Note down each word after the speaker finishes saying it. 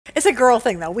It's a girl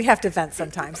thing, though. We have to vent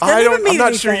sometimes. I'm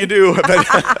not sure you do. But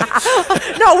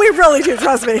no, we really do.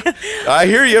 Trust me. I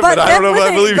hear you, but I don't know if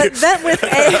I believe you. But vent with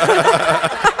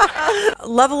a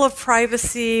level of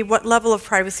privacy. What level of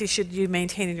privacy should you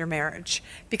maintain in your marriage?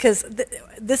 Because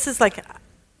this is like,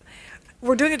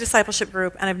 we're doing a discipleship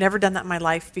group, and I've never done that in my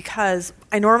life because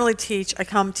I normally teach, I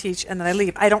come teach, and then I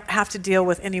leave. I don't have to deal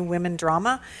with any women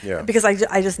drama because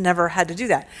I just never had to do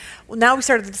that. Well, now we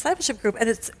started the discipleship group, and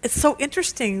it's so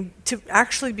interesting to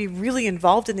actually be really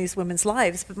involved in these women's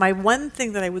lives. But my one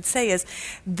thing that I would say is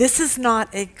this is not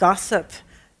a gossip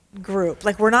group.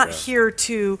 Like, we're not here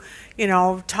to,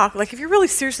 talk. Like, if you're really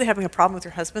seriously having a problem with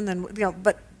your husband, then,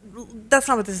 but that's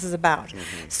not what this is about.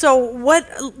 Mm-hmm. So what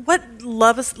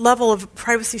level of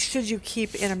privacy should you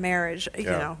keep in a marriage,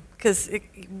 because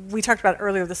we talked about it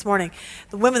earlier this morning,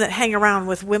 the women that hang around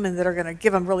with women that are going to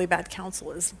give them really bad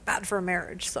counsel is bad for a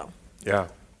marriage. So yeah,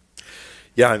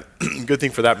 and good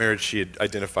thing for that marriage she had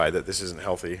identified that this isn't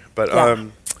healthy. But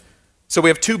so we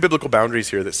have two biblical boundaries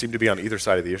here that seem to be on either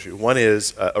side of the issue. One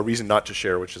is a reason not to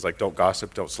share, which is like don't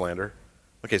gossip, don't slander.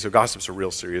 Okay, so gossip's a real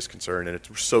serious concern, and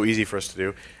it's so easy for us to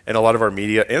do. And a lot of our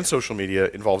media and social media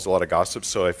involves a lot of gossip,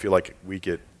 so I feel like we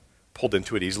get pulled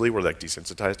into it easily. We're like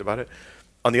desensitized about it.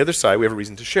 On the other side, we have a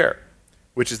reason to share,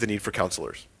 which is the need for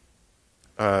counselors.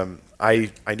 I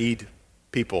need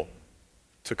people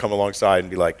to come alongside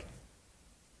and be like,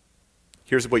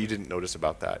 here's what you didn't notice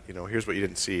about that. Here's what you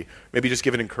didn't see. Maybe just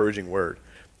give an encouraging word.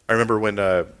 I remember when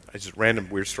random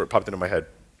weird story popped into my head.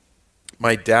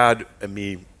 My dad and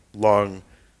me, long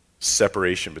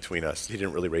separation between us. He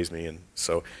didn't really raise me, and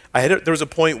so there was a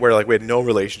point where we had no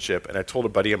relationship, and I told a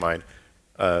buddy of mine,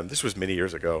 this was many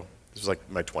years ago, this was like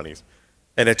my 20s,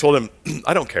 and I told him,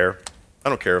 I don't care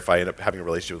if I end up having a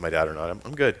relationship with my dad or not,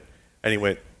 I'm good. And he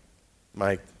went,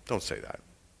 Mike, don't say that.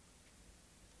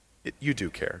 You do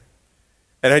care.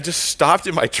 And I just stopped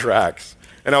in my tracks,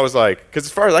 and I was like, because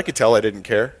as far as I could tell, I didn't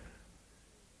care.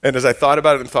 And as I thought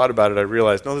about it, I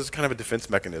realized, no, this is kind of a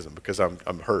defense mechanism because I'm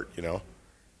hurt,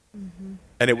 Mm-hmm.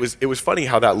 And it was funny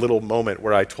how that little moment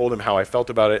where I told him how I felt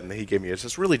about it, and he gave me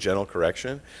this really gentle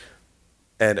correction.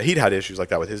 And he'd had issues like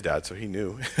that with his dad, so he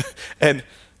knew. And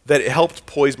that it helped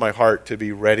poise my heart to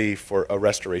be ready for a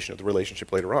restoration of the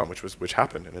relationship later on, which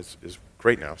happened and is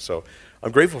great now. So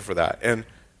I'm grateful for that. And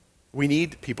we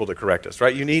need people to correct us,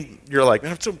 right? You're like,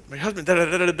 man, so my husband,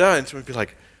 da-da-da-da-da, and someone would be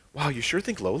like, wow, you sure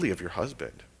think lowly of your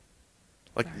husband.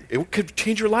 Like, It could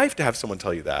change your life to have someone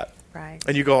tell you that. Right.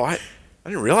 And you go, I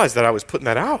didn't realize that I was putting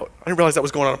that out. I didn't realize that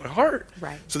was going on in my heart.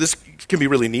 Right. So this can be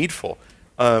really needful.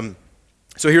 So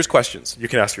here's questions you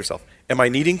can ask yourself. Am I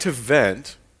needing to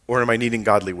vent, or am I needing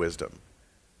godly wisdom?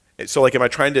 So am I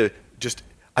trying to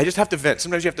I just have to vent.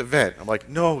 Sometimes you have to vent. I'm like,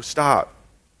 no, stop.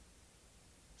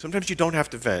 Sometimes you don't have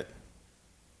to vent.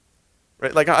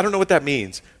 Right? Like, I don't know what that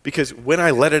means, because when I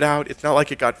let it out, it's not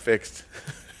like it got fixed.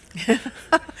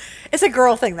 It's a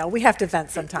girl thing, though. We have to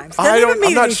vent sometimes.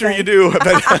 I'm not sure you do.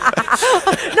 But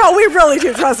no, we really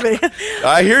do. Trust me.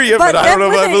 I hear you, but I don't know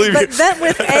if I believe you. But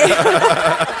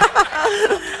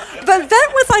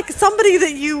vent with like somebody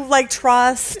that you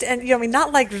trust, and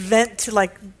not vent to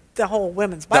the whole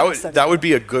women's Bible study. That would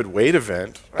be a good way to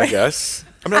vent, I guess.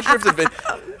 I'm not sure if the vent.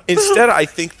 Instead, I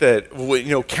think that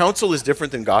counsel is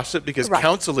different than gossip, because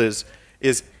counsel is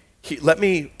let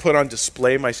me put on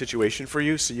display my situation for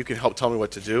you so you can help tell me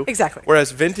what to do. Exactly.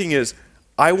 Whereas venting is,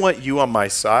 I want you on my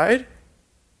side.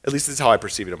 At least this is how I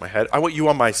perceive it in my head. I want you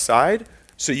on my side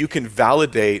so you can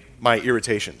validate my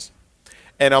irritations.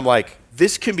 And I'm like,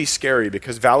 this can be scary,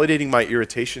 because validating my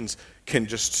irritations can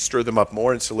just stir them up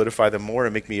more and solidify them more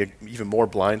and make me even more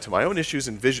blind to my own issues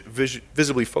and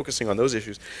visibly focusing on those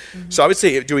issues. Mm-hmm. So I would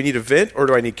say, do I need a vent or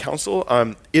do I need counsel?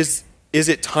 Is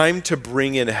it time to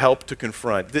bring in help to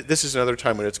confront? This is another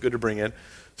time when it's good to bring in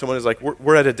someone who's like,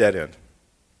 we're at a dead end.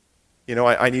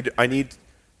 I need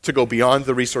to go beyond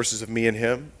the resources of me and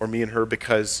him or me and her,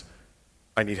 because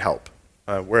I need help.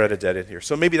 We're at a dead end here.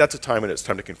 So maybe that's a time when it's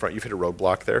time to confront. You've hit a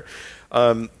roadblock there.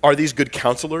 Are these good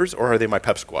counselors, or are they my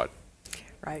pep squad?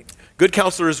 Right. Good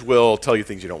counselors will tell you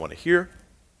things you don't want to hear,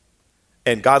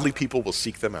 and godly people will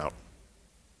seek them out.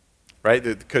 Right?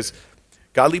 Because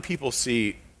godly people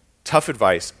see tough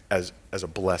advice as a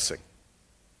blessing.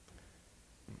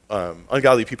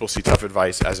 Ungodly people see tough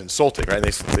advice as insulting, right?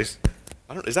 Is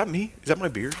that me? Is that my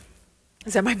beard?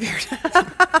 Is that my beard?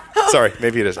 Sorry,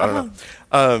 maybe it is. I don't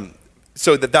know.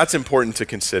 So that's important to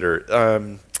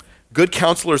consider. Good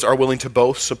counselors are willing to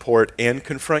both support and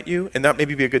confront you, and that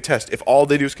maybe be a good test. If all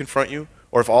they do is confront you,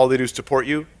 or if all they do is support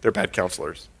you, they're bad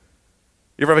counselors.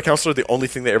 You ever have a counselor, the only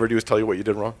thing they ever do is tell you what you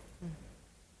did wrong?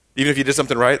 Even if you did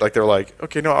something right, like they're like,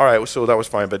 okay, no, all right, so that was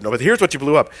fine, but no, but here's what you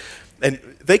blew up. And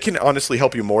they can honestly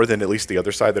help you more than at least the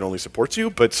other side that only supports you,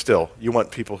 but still, you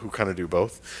want people who kind of do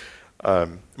both.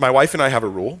 My wife and I have a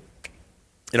rule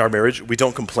in our marriage. We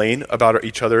don't complain about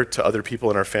each other to other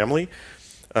people in our family,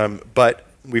 but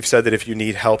we've said that if you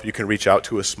need help, you can reach out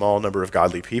to a small number of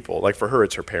godly people. Like for her,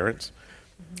 it's her parents.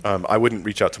 I wouldn't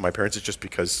reach out to my parents. It's just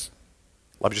because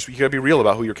you gotta be real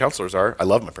about who your counselors are. I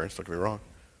love my parents, don't get me wrong,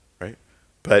 right?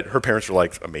 But her parents are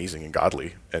like amazing and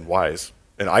godly and wise,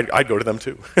 and I'd go to them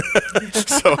too.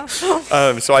 So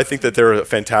I think that they're a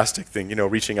fantastic thing. You know,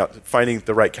 reaching out, finding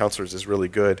the right counselors is really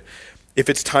good. If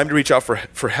it's time to reach out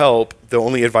for help, the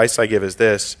only advice I give is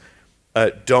this: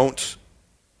 don't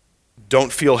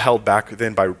feel held back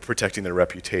then by protecting their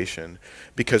reputation,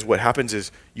 because what happens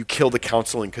is you kill the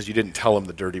counseling because you didn't tell them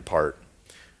the dirty part.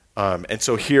 And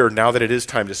so here, now that it is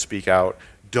time to speak out,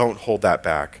 don't hold that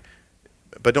back.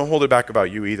 But don't hold it back about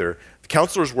you either. The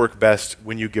counselors work best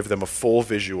when you give them a full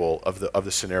visual of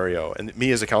the scenario. And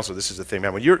me as a counselor, this is the thing,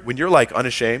 man. When you're like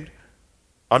unashamed,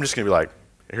 I'm just gonna be like,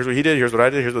 here's what he did, here's what I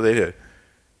did, here's what they did.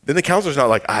 Then the counselor's not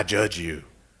like, I judge you.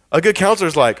 A good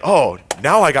counselor's like, oh,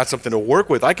 now I got something to work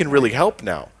with. I can really help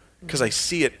now because I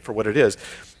see it for what it is.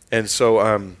 And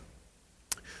so,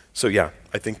 so yeah,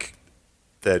 I think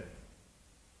that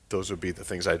those would be the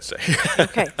things I'd say.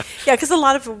 Okay. Yeah, because a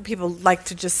lot of people like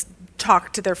to just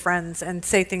talk to their friends and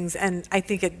say things, and I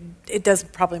think it does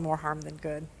probably more harm than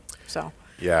good. So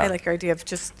Yeah. I like your idea of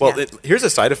just, Well, yeah. here's a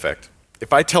side effect.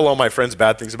 If I tell all my friends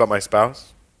bad things about my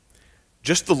spouse,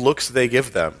 just the looks they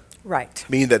give them Right.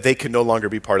 mean that they can no longer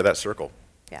be part of that circle.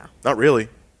 Yeah. Not really.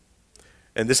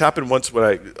 And this happened once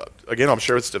when again, I'll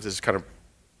share with stuff. This is kind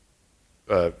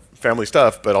of family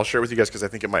stuff, but I'll share it with you guys because I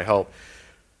think it might help.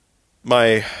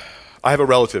 I have a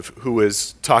relative who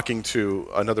is talking to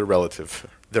another relative,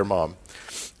 their mom,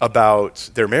 about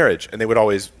their marriage, and they would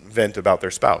always vent about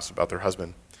their spouse, about their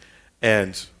husband.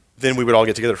 And then we would all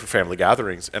get together for family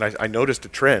gatherings, and I noticed a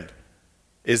trend,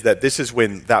 is that this is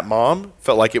when that mom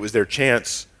felt like it was their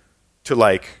chance to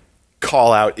like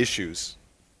call out issues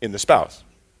in the spouse.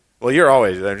 Well, you're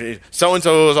always,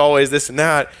 so-and-so is always this and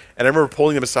that. And I remember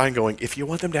pulling them aside and going, if you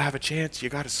want them to have a chance, you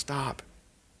got to stop.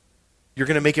 You're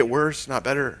going to make it worse, not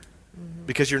better,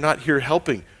 because you're not here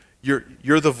helping.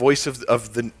 You're the voice of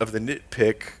the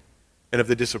nitpick and of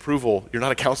the disapproval. You're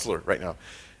not a counselor right now.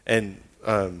 And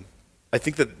I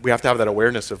think that we have to have that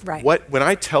awareness of Right. when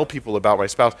I tell people about my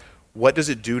spouse, what does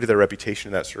it do to their reputation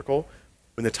in that circle?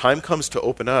 When the time comes to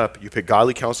open up, you pick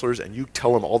godly counselors and you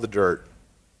tell them all the dirt,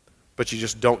 but you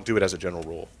just don't do it as a general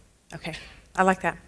rule. Okay. I like that.